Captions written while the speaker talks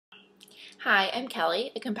Hi, I'm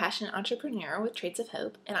Kelly, a compassionate entrepreneur with Trades of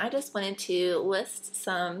Hope, and I just wanted to list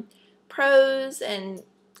some pros and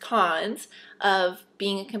cons of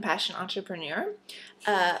being a compassionate entrepreneur,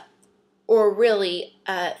 uh, or really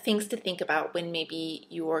things to think about when maybe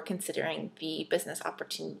you're considering the business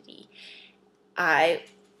opportunity. I,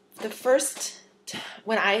 the first,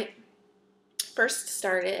 when I first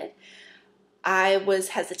started, I was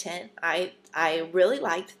hesitant. I really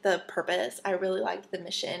liked the purpose. I really liked the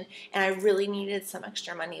mission, and I really needed some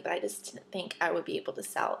extra money, but I just didn't think I would be able to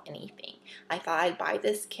sell anything. I thought I'd buy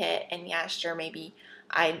this kit, and yeah, sure, maybe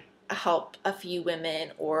I'd help a few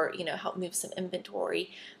women or, help move some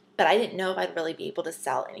inventory, but I didn't know if I'd really be able to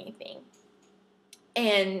sell anything.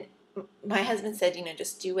 And my husband said,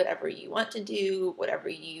 just do whatever you want to do, whatever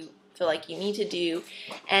you feel like you need to do.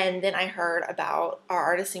 And then I heard about our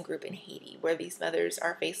artisan group in Haiti, where these mothers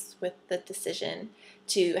are faced with the decision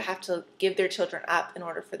to have to give their children up in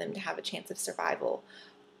order for them to have a chance of survival.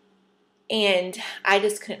 And I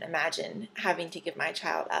just couldn't imagine having to give my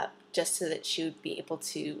child up just so that she would be able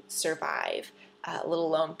to survive, let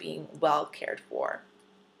alone being well cared for.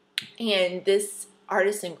 And this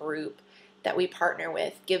artisan group that we partner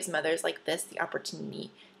with gives mothers like this the opportunity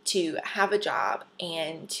to have a job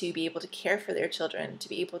and to be able to care for their children, to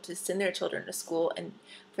be able to send their children to school, and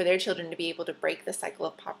for their children to be able to break the cycle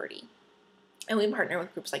of poverty. And we partner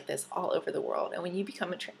with groups like this all over the world. And when you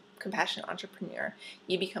become a compassionate entrepreneur,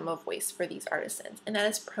 you become a voice for these artisans. And that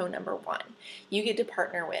is pro number one. You get to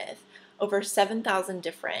partner with over 7,000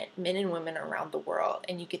 different men and women around the world,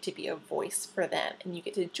 and you get to be a voice for them, and you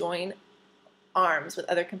get to join arms with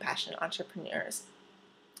other compassionate entrepreneurs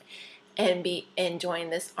and join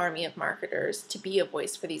this army of marketers to be a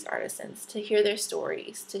voice for these artisans, to hear their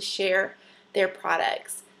stories, to share their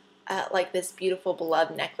products, like this beautiful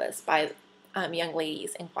beloved necklace by young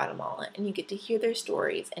ladies in Guatemala. And you get to hear their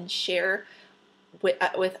stories and share with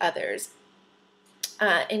others.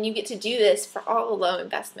 And you get to do this for all the low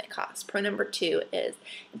investment costs. Pro number two is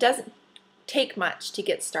it doesn't take much to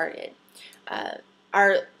get started.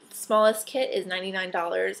 Our smallest kit is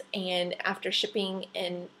 $99, and after shipping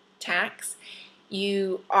and tax,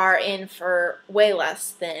 you are in for way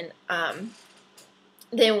less than a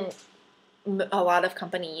lot of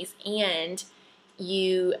companies, and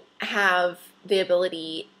you have the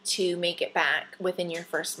ability to make it back within your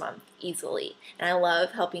first month easily. And I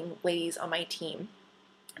love helping ladies on my team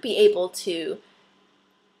be able to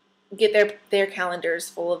get their calendars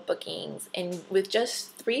full of bookings, and with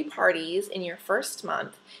just 3 parties in your first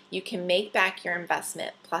month, you can make back your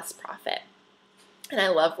investment plus profit. And I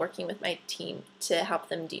love working with my team to help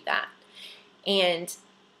them do that. And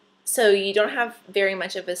so you don't have very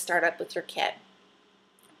much of a startup with your kit.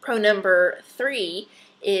 Pro number 3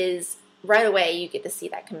 is right away you get to see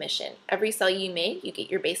that commission. Every sale you make, you get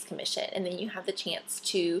your base commission, and then you have the chance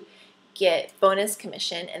to get bonus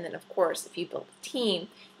commission. And then, of course, if you build a team,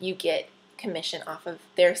 you get commission off of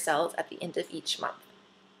their sales at the end of each month.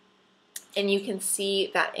 And you can see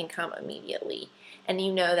that income immediately. And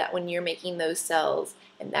you know that when you're making those sales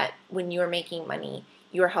and that when you're making money,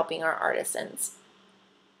 you're helping our artisans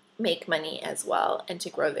make money as well and to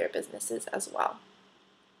grow their businesses as well.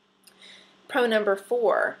 Pro number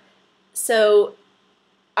 4. So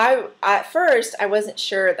at first I wasn't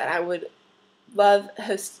sure that I would love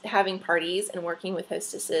having parties and working with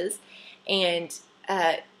hostesses and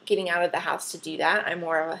getting out of the house to do that. I'm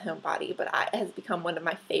more of a homebody, but it has become one of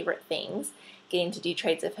my favorite things, getting to do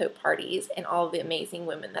Trades of Hope parties, and all the amazing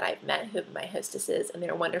women that I've met who have been my hostesses, and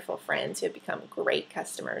they're wonderful friends who have become great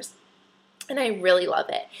customers. And I really love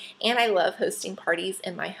it. And I love hosting parties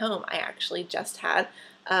in my home. I actually just had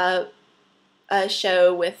a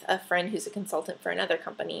show with a friend who's a consultant for another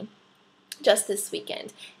company just this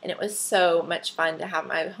weekend, and it was so much fun to have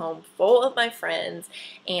my home full of my friends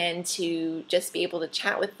and to just be able to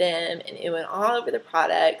chat with them, and it went all over the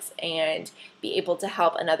products and be able to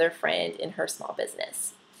help another friend in her small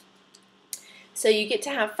business. So you get to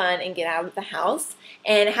have fun and get out of the house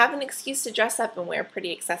and have an excuse to dress up and wear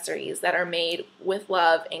pretty accessories that are made with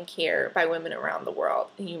love and care by women around the world,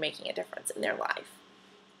 and you making a difference in their life.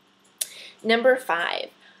 Number 5.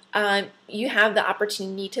 You have the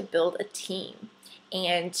opportunity to build a team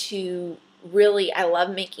and to really, I love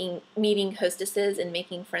meeting hostesses and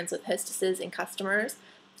making friends with hostesses and customers,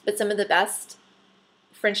 but some of the best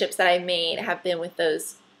friendships that I've made have been with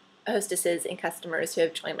those hostesses and customers who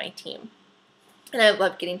have joined my team. And I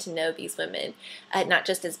love getting to know these women, not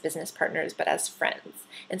just as business partners, but as friends.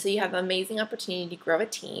 And so you have an amazing opportunity to grow a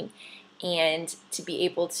team and to be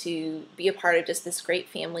able to be a part of just this great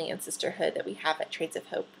family and sisterhood that we have at Trades of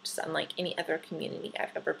Hope, which is unlike any other community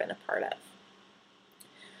I've ever been a part of.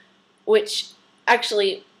 which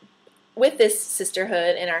actually, with this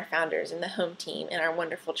sisterhood and our founders and the home team and our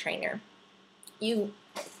wonderful trainer, you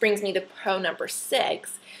brings me to pro number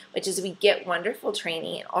 6, which is we get wonderful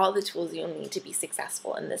training and all the tools you'll need to be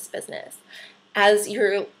successful in this business. As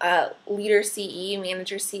your leader CE,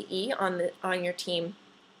 manager CE on your team,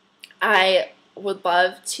 I would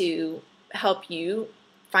love to help you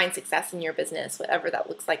find success in your business, whatever that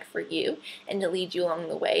looks like for you, and to lead you along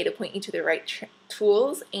the way, to point you to the right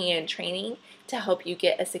tools and training to help you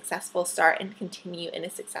get a successful start and continue in a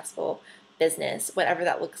successful business, whatever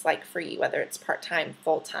that looks like for you, whether it's part-time,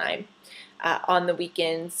 full-time, on the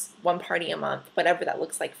weekends, one party a month, whatever that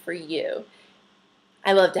looks like for you.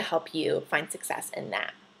 I love to help you find success in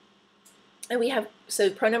that. And so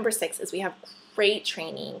pro number 6 is we have great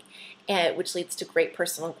training, which leads to great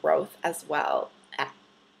personal growth as well,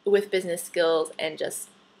 with business skills and just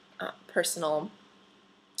personal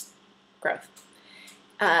growth.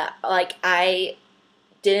 Like, I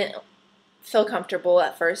didn't feel comfortable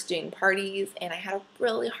at first doing parties, and I had a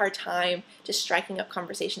really hard time just striking up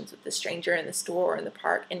conversations with the stranger in the store or in the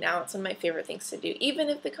park, and now it's one of my favorite things to do. Even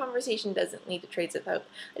if the conversation doesn't lead to trades of hope,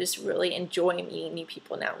 I just really enjoy meeting new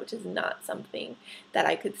people now, which is not something that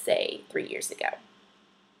I could say 3 years ago.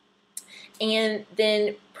 And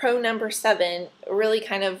then pro number 7 really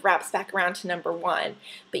kind of wraps back around to number 1,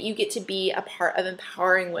 but you get to be a part of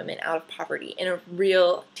empowering women out of poverty in a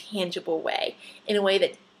real, tangible way, in a way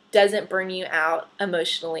that doesn't burn you out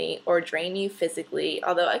emotionally or drain you physically,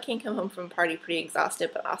 although I can come home from a party pretty exhausted,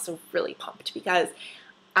 but also really pumped, because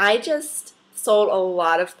I just sold a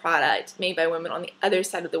lot of product made by women on the other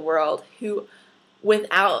side of the world who,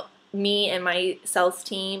 without me and my sales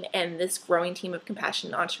team and this growing team of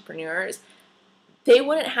compassionate entrepreneurs, they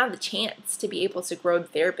wouldn't have the chance to be able to grow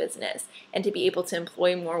their business and to be able to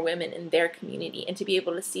employ more women in their community and to be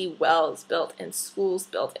able to see wells built and schools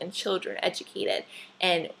built and children educated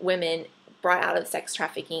and women brought out of sex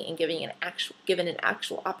trafficking and given an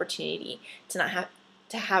actual opportunity to not have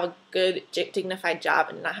to have a good, dignified job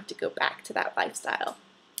and not have to go back to that lifestyle.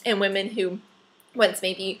 And women who once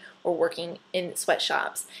maybe were working in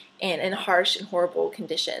sweatshops and in harsh and horrible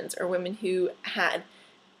conditions, or women who had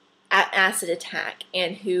acid attack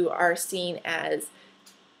and who are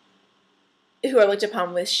looked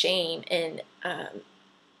upon with shame and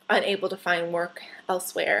unable to find work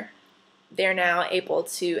elsewhere. They're now able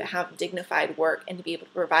to have dignified work and to be able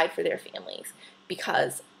to provide for their families,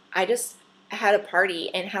 because I just had a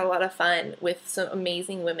party and had a lot of fun with some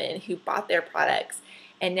amazing women who bought their products,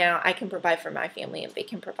 and now I can provide for my family and they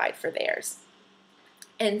can provide for theirs.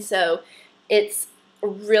 And so it's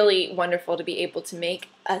really wonderful to be able to make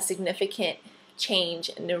a significant change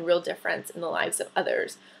and a real difference in the lives of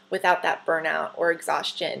others without that burnout or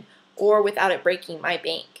exhaustion, or without it breaking my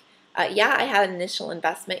bank. Yeah, I had an initial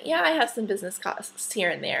investment. Yeah, I have some business costs here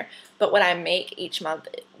and there, but what I make each month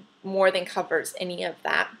more than covers any of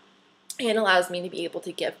that, and allows me to be able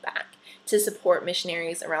to give back, to support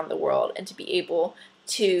missionaries around the world, and to be able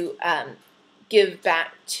to give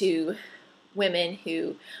back to women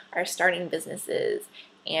who are starting businesses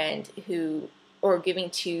and who are giving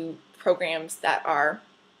to programs that are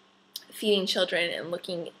feeding children and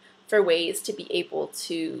looking for ways to be able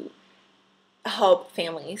to help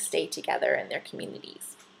families stay together in their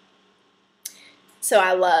communities. So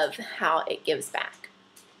I love how it gives back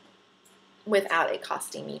without it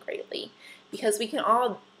costing me greatly, because we can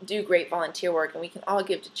all do great volunteer work and we can all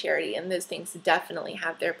give to charity, and those things definitely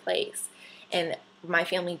have their place, and my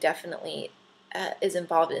family definitely is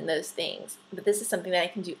involved in those things. But this is something that I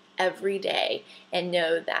can do every day and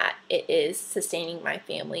know that it is sustaining my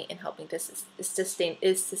family and helping to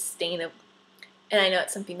sustainable. And I know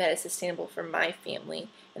it's something that is sustainable for my family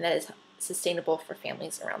and that is sustainable for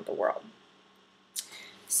families around the world.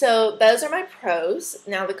 So those are my pros.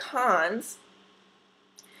 Now the cons.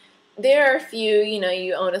 There are a few,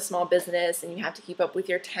 you own a small business and you have to keep up with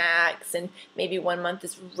your tax, and maybe one month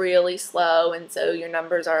is really slow and so your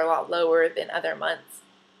numbers are a lot lower than other months.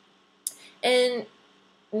 And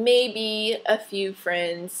maybe a few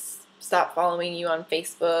friends stop following you on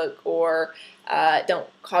Facebook or don't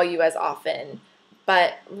call you as often.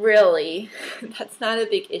 But really, that's not a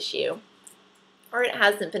big issue, or it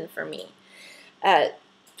hasn't been for me.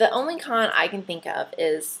 The only con I can think of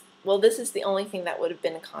is, well, this is the only thing that would have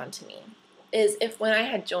been a con to me, is if when I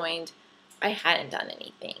had joined, I hadn't done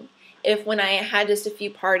anything. If when I had just a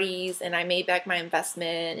few parties and I made back my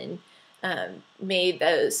investment and made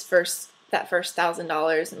that first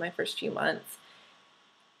 $1,000 in my first few months,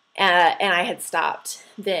 and I had stopped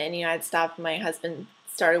then, I'd stopped. My husband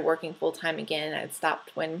started working full-time again. I'd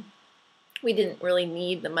stopped when we didn't really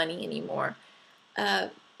need the money anymore.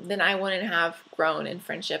 then I wouldn't have grown in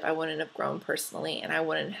friendship. I wouldn't have grown personally, and I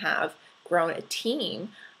wouldn't have grown a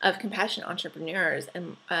team of compassionate entrepreneurs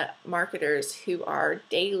and marketers who are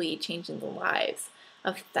daily changing the lives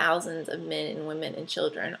of thousands of men and women and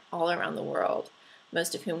children all around the world,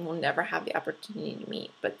 most of whom will never have the opportunity to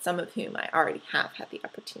meet, but some of whom I already have had the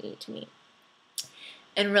opportunity to meet.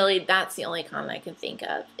 And really, that's the only comment I can think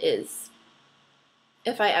of, is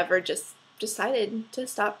if I ever just decided to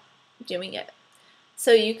stop doing it.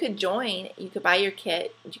 So you could join, you could buy your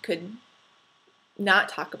kit, you could not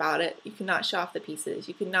talk about it, you could not show off the pieces,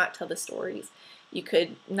 you could not tell the stories, you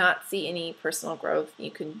could not see any personal growth, you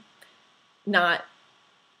could not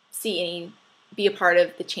be a part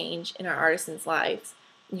of the change in our artisans' lives.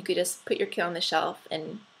 You could just put your kit on the shelf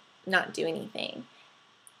and not do anything.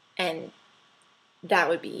 And that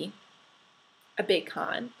would be a big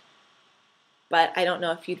con. But I don't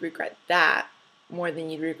know if you'd regret that more than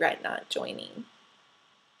you'd regret not joining.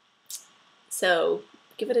 So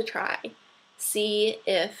give it a try. See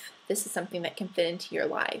if this is something that can fit into your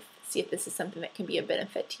life. See if this is something that can be a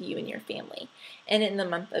benefit to you and your family. And in the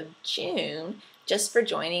month of June, just for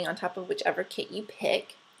joining, on top of whichever kit you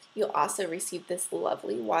pick, you'll also receive this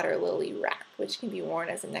lovely water lily wrap, which can be worn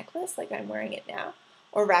as a necklace like I'm wearing it now,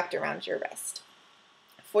 or wrapped around your wrist.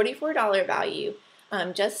 $44 value,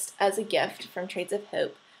 just as a gift from Trades of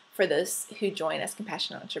Hope for those who join as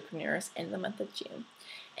compassionate entrepreneurs in the month of June.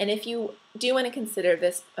 And if you do want to consider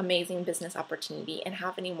this amazing business opportunity and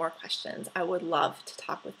have any more questions, I would love to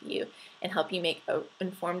talk with you and help you make an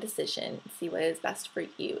informed decision and see what is best for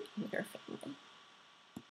you and your family.